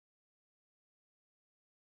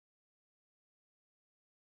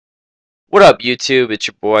What up, YouTube? It's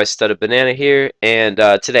your boy Stud Banana here, and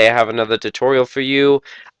today I have another tutorial for you.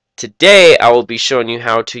 Today I will be showing you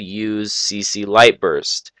how to use CC Light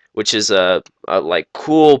Burst, which is a like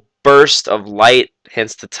cool burst of light,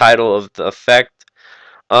 hence the title of the effect.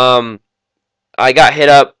 Um, I got hit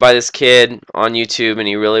up by this kid on YouTube, and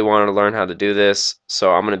he really wanted to learn how to do this,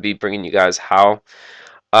 so I'm gonna be bringing you guys how.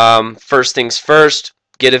 First things first,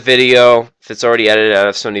 get a video. If it's already edited out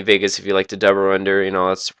of Sony Vegas, if you like to double render,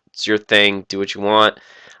 it's your thing. Do what you want.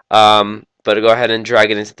 But go ahead and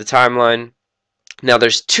drag it into the timeline. Now,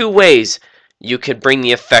 there's two ways you could bring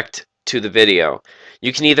the effect to the video.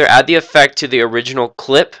 You can either add the effect to the original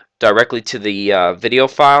clip directly to the video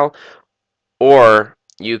file, or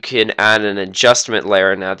you can add an adjustment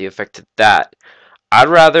layer and add the effect to that. I'd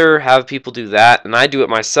rather have people do that, and I do it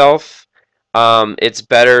myself. It's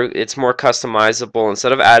better, it's more customizable.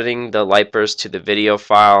 Instead of adding the light burst to the video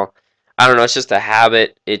file, I don't know, it's just a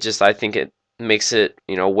habit. I think it makes it,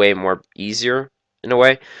 way more easier in a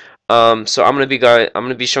way. So I'm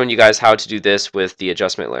gonna be showing you guys how to do this with the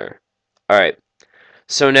adjustment layer. All right.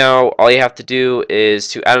 So now all you have to do is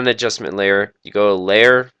to add an adjustment layer. You go to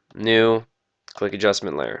Layer, New, click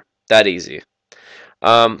Adjustment Layer. That easy.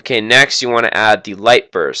 Okay, next you want to add the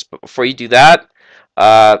light burst. But before you do that,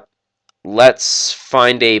 let's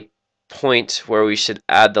find a point where we should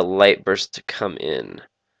add the light burst to come in.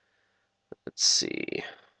 Let's see.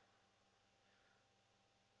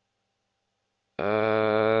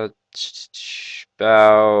 About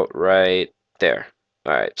right there.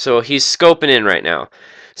 Alright, so he's scoping in right now.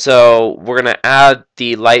 So we're going to add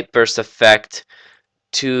the light burst effect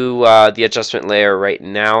to the adjustment layer right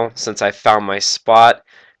now, since I found my spot.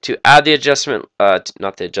 To add the adjustment,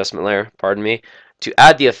 not the adjustment layer, pardon me. To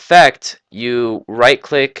add the effect, you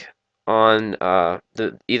right-click on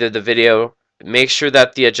either the video. Make sure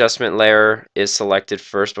that the adjustment layer is selected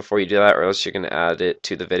first before you do that, or else you're going to add it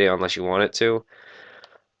to the video unless you want it to.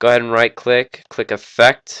 Go ahead and right-click, click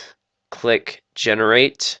Effect, click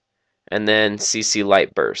Generate, and then CC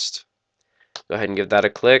Light Burst. Go ahead and give that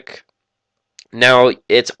a click. Now,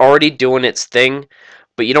 it's already doing its thing,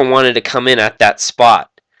 but you don't want it to come in at that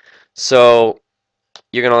spot. So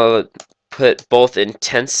you're going to put both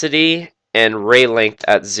intensity and ray length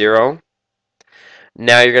at 0.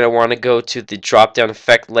 Now you're going to want to go to the drop-down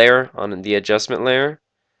effect layer on the adjustment layer.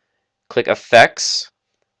 Click Effects.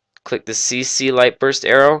 Click the CC Light Burst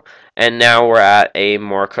arrow, and now we're at a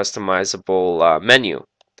more customizable menu.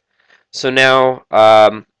 So now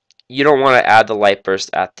you don't want to add the light burst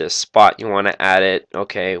at this spot. You want to add it,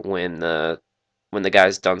 okay, when the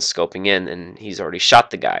guy's done scoping in and he's already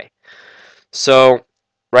shot the guy. So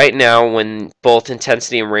right now, when both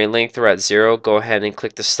intensity and ray length are at 0, go ahead and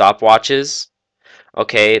click the stopwatches.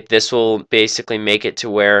 Okay, this will basically make it to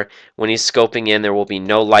where when he's scoping in, there will be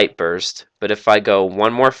no light burst. But if I go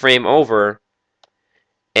one more frame over,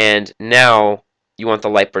 and now you want the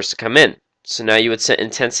light burst to come in. So now you would set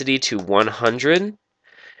intensity to 100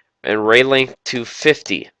 and ray length to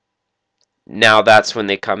 50. Now that's when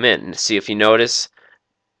they come in. See, if you notice,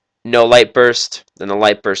 no light burst, then the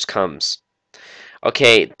light burst comes.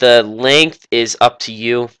 Okay, the length is up to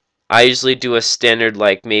you. I usually do a standard,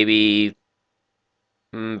 like maybe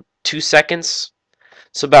 2 seconds.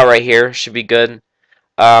 So about right here should be good.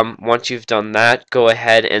 Once you've done that, go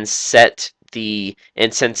ahead and set the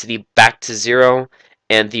intensity back to 0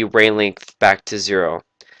 and the ray length back to 0.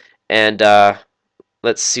 And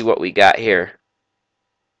let's see what we got here.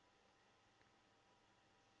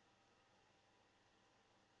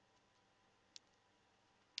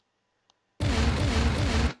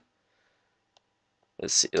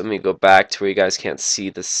 Let's see. Let me go back to where you guys can't see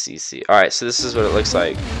the CC. Alright, so this is what it looks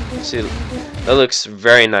like. See, that looks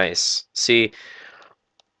very nice. See,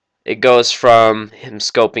 it goes from him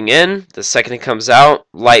scoping in, the second it comes out,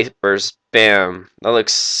 light burst, bam. That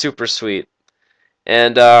looks super sweet.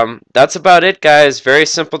 And that's about it, guys. Very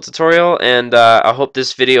simple tutorial, and I hope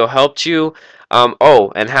this video helped you.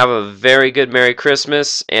 Oh, and have a very good Merry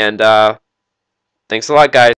Christmas, and thanks a lot, guys.